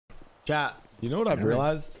Chat, you know what I've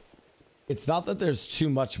realized? It's not that there's too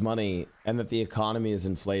much money and that the economy is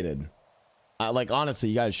inflated. Like, honestly,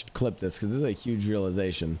 you guys should clip this because this is a huge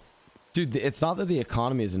realization. Dude, it's not that the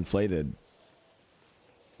economy is inflated.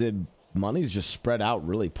 The money's just spread out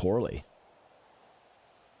really poorly.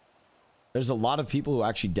 There's a lot of people who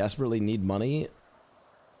actually desperately need money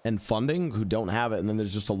and funding who don't have it. And then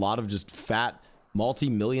there's just a lot of just fat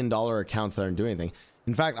multi-million-dollar accounts that aren't doing anything.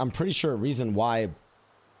 In fact, I'm pretty sure a reason why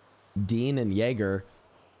Dean and Yeager,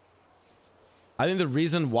 I think the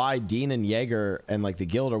reason why Dean and Yeager and like the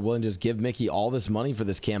guild are willing to just give Mickey all this money for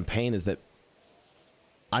this campaign is that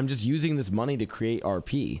I'm just using this money to create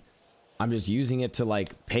RP. I'm just using it to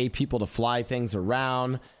like pay people to fly things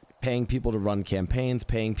around, paying people to run campaigns,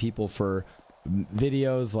 paying people for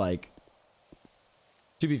videos. Like,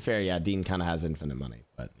 to be fair, yeah, Dean kind of has infinite money,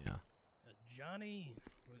 but yeah. Johnny,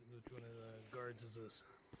 which one of the guards is this?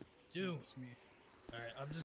 Two. All right, I'm just